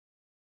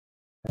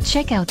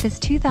Check out this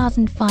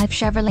 2005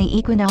 Chevrolet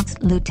Equinox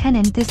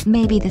Lieutenant. This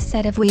may be the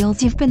set of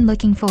wheels you've been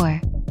looking for.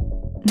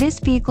 This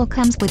vehicle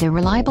comes with a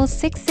reliable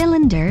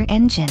 6-cylinder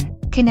engine,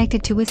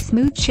 connected to a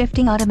smooth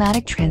shifting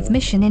automatic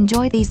transmission.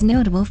 Enjoy these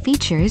notable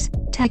features: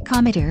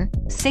 tachometer,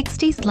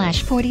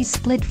 60/40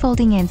 split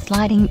folding and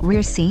sliding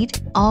rear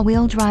seat,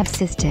 all-wheel drive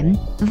system,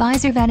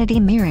 visor vanity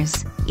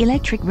mirrors,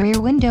 electric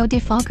rear window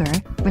defogger,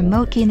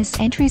 remote keyless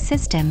entry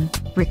system,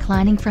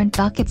 reclining front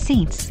bucket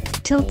seats,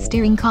 tilt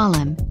steering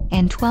column,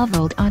 and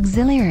 12-volt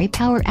auxiliary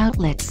power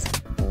outlets.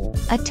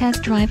 A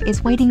test drive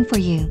is waiting for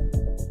you.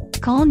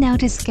 Call now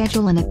to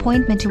schedule an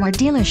appointment to our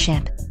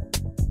dealership.